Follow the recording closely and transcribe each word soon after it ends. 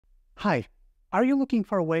Hi, are you looking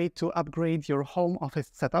for a way to upgrade your home office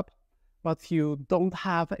setup, but you don't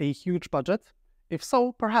have a huge budget? If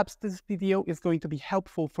so, perhaps this video is going to be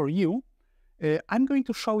helpful for you. I'm going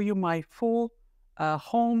to show you my full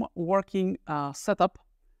home working setup,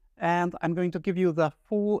 and I'm going to give you the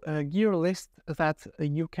full gear list that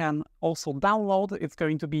you can also download. It's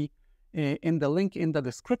going to be in the link in the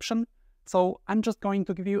description. So I'm just going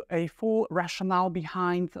to give you a full rationale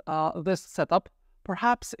behind this setup.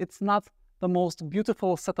 Perhaps it's not the most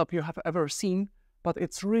beautiful setup you have ever seen, but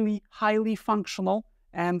it's really highly functional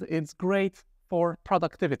and it's great for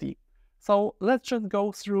productivity. So let's just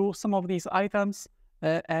go through some of these items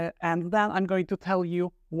and then I'm going to tell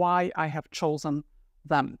you why I have chosen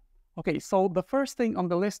them. Okay, so the first thing on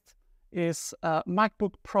the list is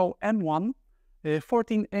MacBook Pro M1,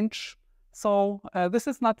 14-inch. So this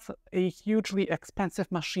is not a hugely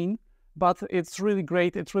expensive machine, but it's really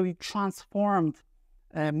great. It really transformed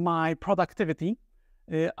my productivity.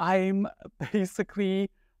 I'm basically,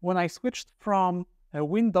 when I switched from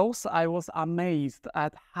Windows, I was amazed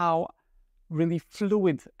at how really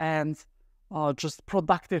fluid and just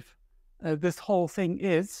productive this whole thing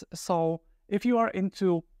is. So if you are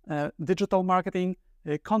into digital marketing,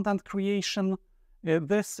 content creation,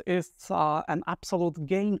 this is an absolute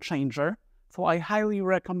game changer. So I highly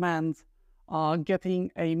recommend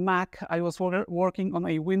getting a Mac. I was working on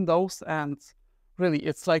a Windows and really,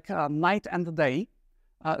 it's like night and day.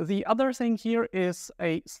 The other thing here is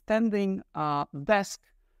a standing desk.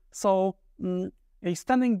 So a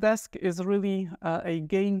standing desk is really a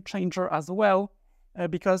game changer as well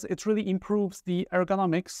because it really improves the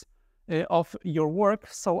ergonomics of your work.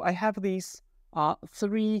 So I have these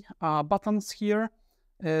three buttons here.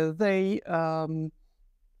 They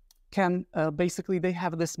can basically, they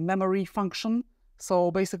have this memory function.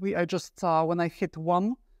 So basically, I just, when I hit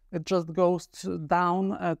one, it just goes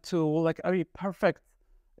down to like a perfect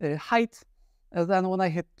height. And then when I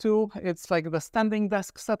hit 2, it's like the standing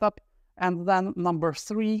desk setup. And then number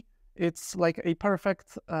 3, it's like a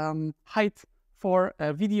perfect height for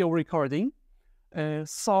video recording.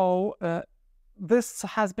 So this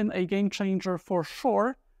has been a game changer for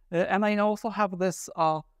sure. And I also have this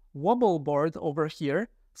Wobble board over here.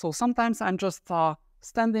 So sometimes I'm just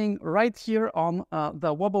standing right here on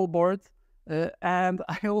the Wobble board. And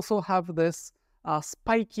I also have this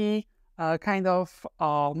Spiky kind of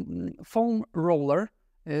foam roller.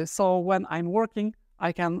 So when I'm working,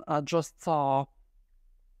 I can just,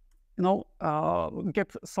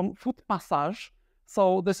 get some foot massage.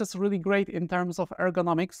 So this is really great in terms of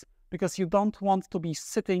ergonomics because you don't want to be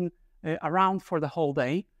sitting around for the whole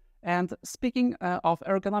day. And speaking of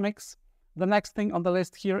ergonomics, the next thing on the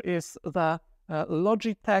list here is the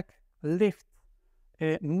Logitech Lift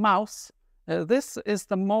mouse. This is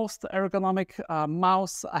the most ergonomic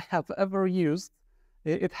mouse I have ever used.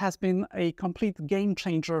 It has been a complete game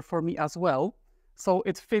changer for me as well. So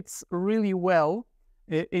it fits really well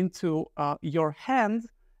into your hand,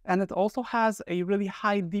 and it also has a really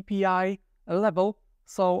high DPI level.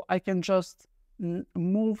 So I can just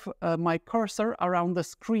move my cursor around the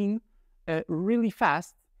screen really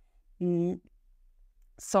fast.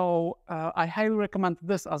 So I highly recommend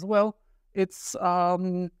this as well. It's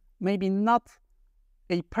maybe not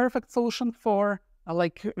a perfect solution for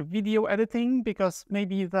like video editing because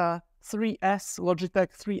maybe the 3S,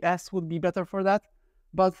 Logitech 3S would be better for that.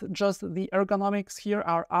 But just the ergonomics here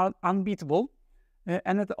are unbeatable.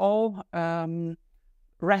 And it all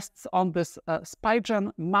rests on this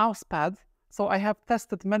Spigen mouse pad. So I have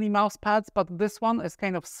tested many mouse pads, but this one is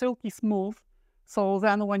kind of silky smooth. So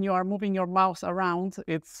then when you are moving your mouse around,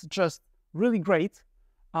 it's just really great.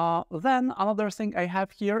 Then another thing I have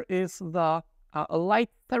here is the light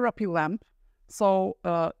therapy lamp. So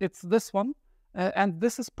it's this one. And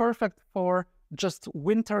this is perfect for just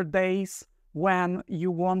winter days when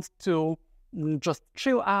you want to just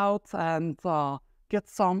chill out and get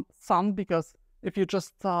some sun, because if you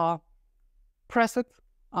just press it,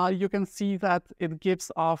 you can see that it gives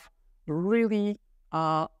off really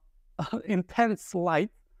intense light.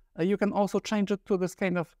 You can also change it to this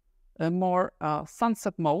kind of more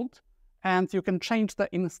sunset mode, and you can change the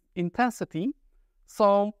intensity.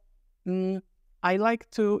 So I like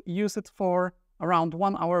to use it for around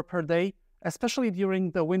 1 hour per day, especially during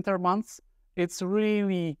the winter months. It's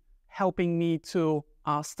really helping me to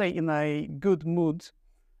stay in a good mood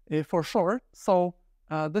for sure. So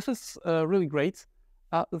this is really great.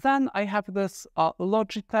 Then I have this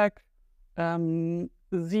Logitech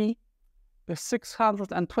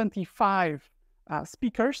Z625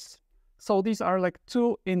 speakers. So these are like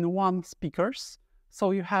 2-in-1 speakers.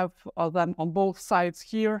 So you have them on both sides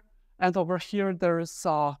here, and over here there is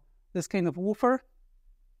this kind of woofer.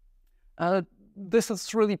 This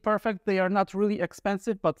is really perfect. They are not really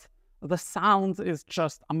expensive, but the sound is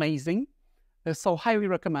just amazing. So highly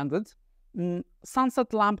recommended.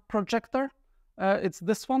 Sunset lamp projector. It's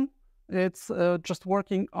this one. It's just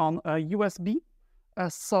working on USB.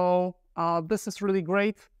 So this is really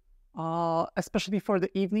great, especially for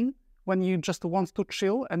the evening when you just want to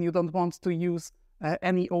chill and you don't want to use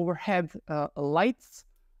any overhead lights.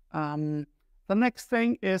 The next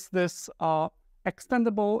thing is this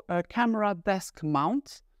extendable camera desk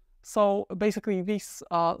mount. So basically these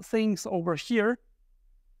things over here,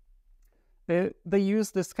 they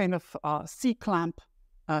use this kind of C-clamp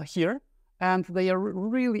here, and they are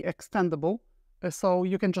really extendable. So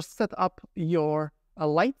you can just set up your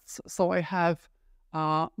lights. So I have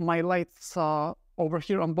my lights over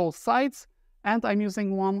here on both sides, and I'm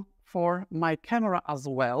using one for my camera as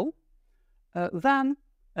well. Then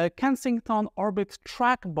Kensington Orbit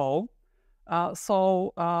Trackball.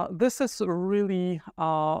 This is really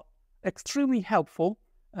extremely helpful,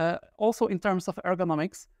 also in terms of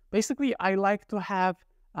ergonomics. Basically, I like to have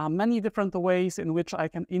many different ways in which I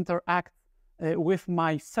can interact with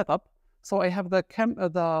my setup. So I have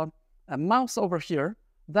the mouse over here.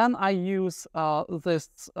 Then I use this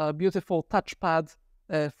beautiful touchpad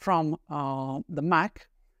from the Mac.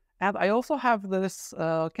 And I also have this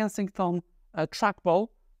Kensington trackball.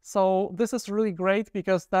 So this is really great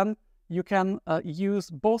because then you can use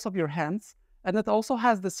both of your hands. And it also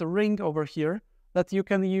has this ring over here that you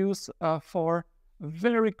can use for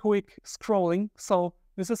very quick scrolling. So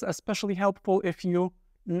this is especially helpful if you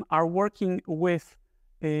are working with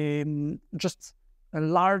just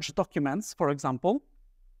large documents, for example.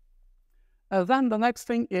 Then the next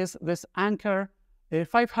thing is this Anker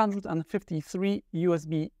 553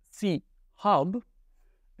 USB-C hub.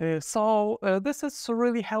 This is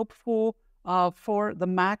really helpful for the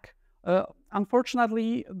Mac.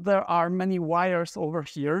 Unfortunately, there are many wires over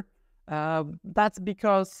here. That's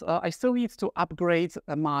because I still need to upgrade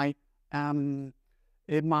my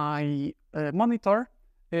monitor,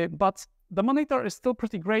 but the monitor is still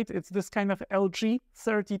pretty great. It's this kind of LG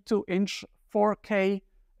 32-inch 4K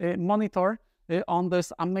monitor on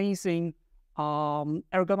this amazing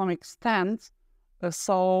ergonomic stand.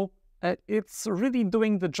 It's really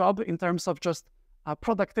doing the job in terms of just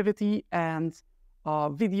productivity and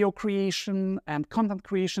video creation and content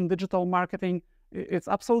creation, digital marketing. It's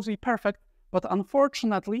absolutely perfect, but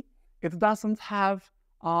unfortunately, it doesn't have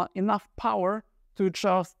enough power to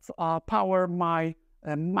just power my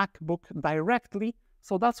MacBook directly.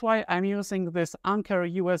 So that's why I'm using this Anker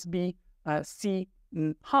USB-C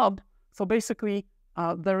hub. So basically,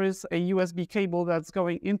 there is a USB cable that's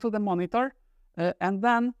going into the monitor, and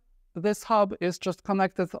then this hub is just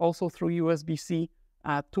connected also through USB-C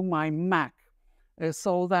to my Mac.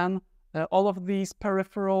 So then all of these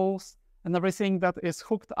peripherals and everything that is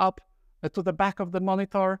hooked up to the back of the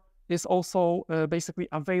monitor is also basically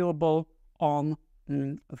available on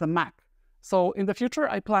the Mac. So in the future,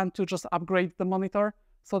 I plan to just upgrade the monitor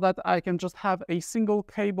so that I can just have a single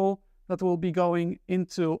cable that will be going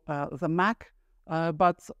into the Mac.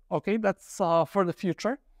 But okay, that's for the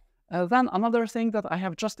future. Then another thing that I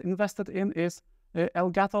have just invested in is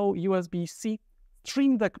Elgato USB-C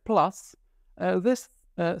Stream Deck Plus. This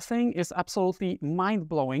thing is absolutely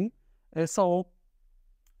mind-blowing. So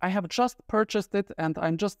I have just purchased it and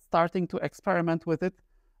I'm just starting to experiment with it.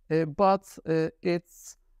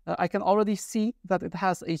 I can already see that it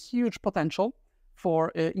has a huge potential for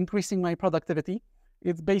increasing my productivity.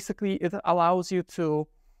 It allows you to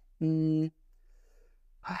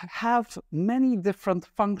have many different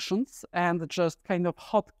functions and just kind of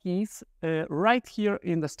hotkeys right here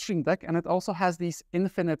in the Stream Deck. And it also has these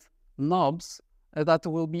infinite knobs that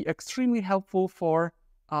will be extremely helpful for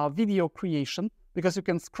video creation, because you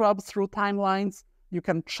can scrub through timelines, you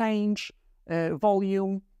can change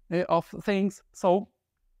volume of things. So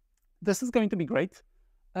this is going to be great.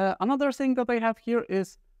 Another thing that I have here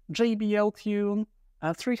is JBL Tune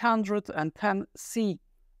 310C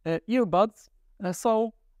earbuds.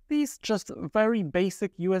 So these just very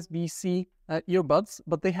basic USB-C earbuds,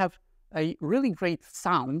 but they have a really great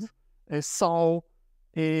sound. The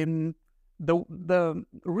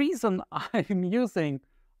reason I'm using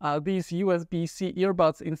these USB-C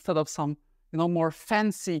earbuds instead of some more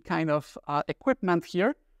fancy kind of equipment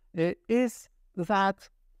here is that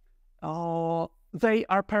they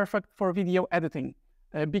are perfect for video editing.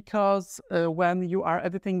 Because when you are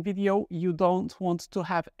editing video, you don't want to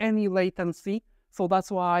have any latency. So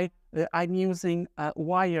that's why I'm using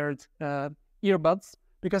wired earbuds,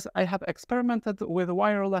 because I have experimented with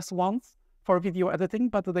wireless ones for video editing,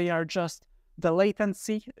 but they are just the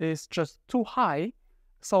latency is just too high,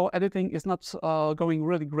 so editing is not going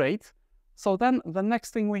really great. So then the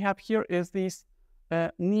next thing we have here is these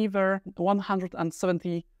Neewer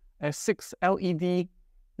 176 LED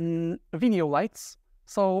video lights.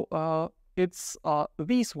 So it's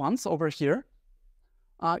these ones over here.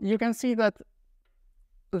 You can see that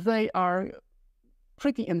they are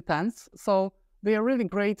pretty intense, so they are really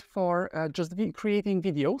great for just creating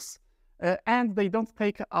videos, and they don't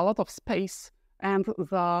take a lot of space, and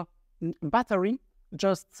the battery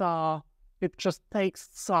just it just takes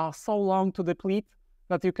so long to deplete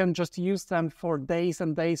that you can just use them for days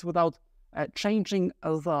and days without changing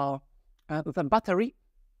the battery.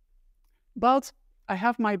 But I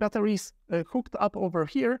have my batteries hooked up over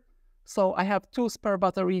here, so I have 2 spare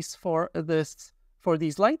batteries for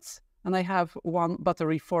these lights, and I have 1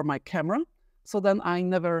 battery for my camera, so then I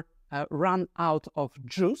never run out of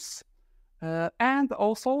juice. And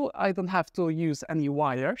also I don't have to use any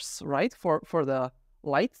wires, right, for the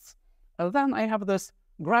lights. Then I have this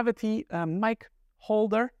gravity mic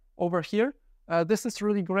holder over here. This is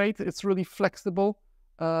really great. It's really flexible,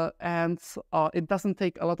 and it doesn't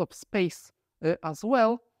take a lot of space as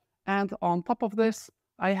well. And on top of this,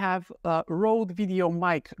 I have Rode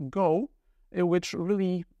VideoMic Go, which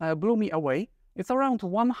really blew me away. It's around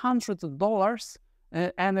 $100,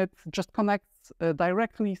 and it just connects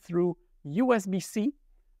directly through USB-C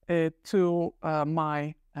to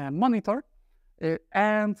my monitor.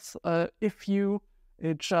 And if you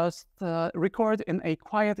just record in a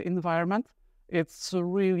quiet environment, it's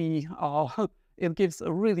really it gives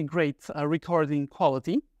a really great recording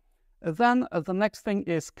quality. Then the next thing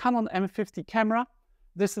is Canon M50 camera.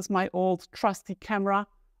 This is my old trusty camera.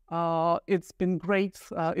 It's been great.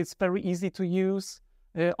 It's very easy to use.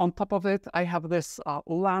 On top of it, I have this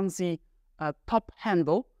Ulanzi top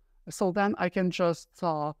handle, so then I can just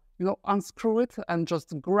unscrew it and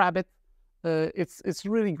just grab it. It's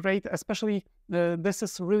really great. Especially this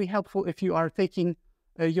is really helpful if you are taking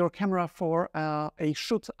your camera for a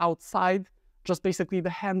shoot outside. Just basically the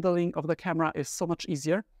handling of the camera is so much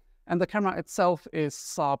easier, and the camera itself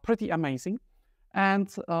is pretty amazing.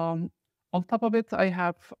 And on top of it, I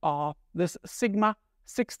have this Sigma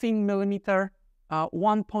 16mm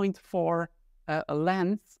 1.4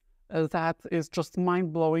 lens that is just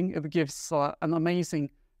mind-blowing. It gives an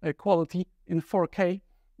amazing quality in 4K.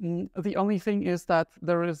 The only thing is that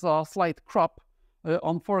there is a slight crop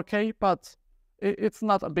on 4K, but it's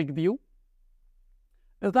not a big deal.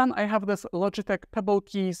 Then I have this Logitech Pebble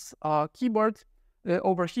keys keyboard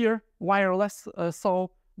over here, wireless.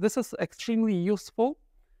 So this is extremely useful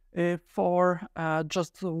for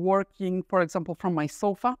just working, for example, from my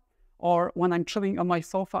sofa, or when I'm chilling on my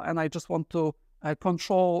sofa and I just want to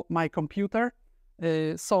control my computer.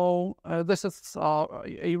 So this is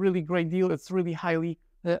a really great deal. It's really highly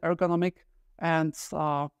ergonomic, and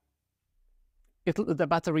the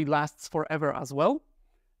battery lasts forever as well.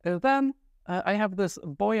 Then I have this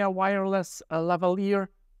Boya wireless lavalier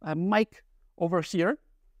mic over here.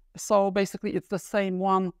 So basically it's the same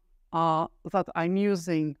one that I'm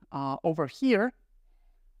using over here,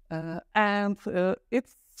 and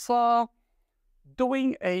it's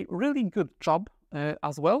doing a really good job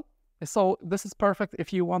as well. So this is perfect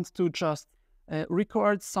if you want to just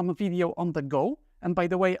record some video on the go. And by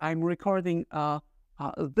the way, I'm recording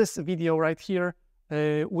this video right here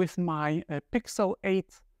with my Pixel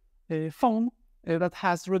 8 phone that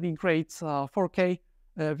has really great 4K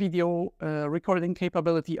video recording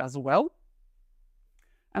capability as well.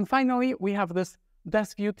 And finally, we have this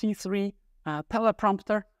DeskView T3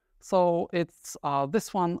 teleprompter. So it's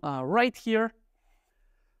this one right here.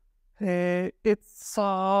 It's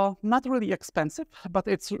not really expensive, but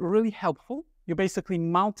it's really helpful. You basically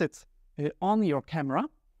mount it on your camera,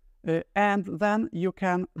 and then you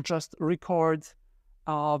can just record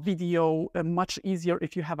video much easier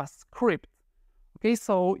if you have a script. Okay,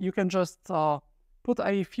 so you can just put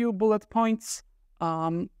a few bullet points,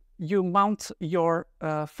 you mount your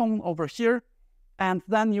phone over here, and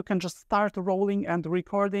then you can just start rolling and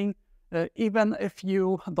recording. Even if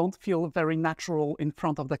you don't feel very natural in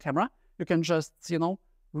front of the camera, you can just,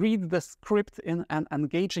 read the script in an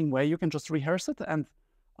engaging way. You can just rehearse it, and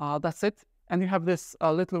that's it. And you have this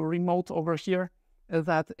little remote over here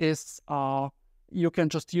that is, you can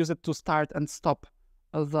just use it to start and stop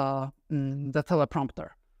the teleprompter.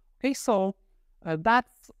 Okay, so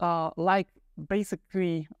that's like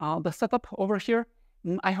basically the setup over here.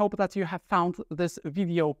 I hope that you have found this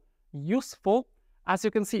video useful. As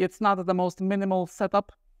you can see, it's not the most minimal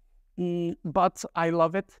setup, but I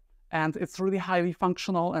love it, and it's really highly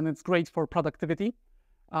functional, and it's great for productivity.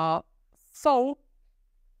 So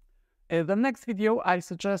The next video I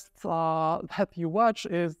suggest that you watch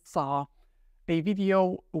is a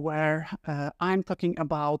video where I'm talking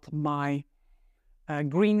about my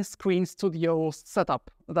green screen studio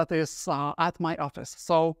setup that is at my office.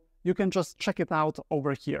 So you can just check it out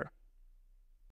over here.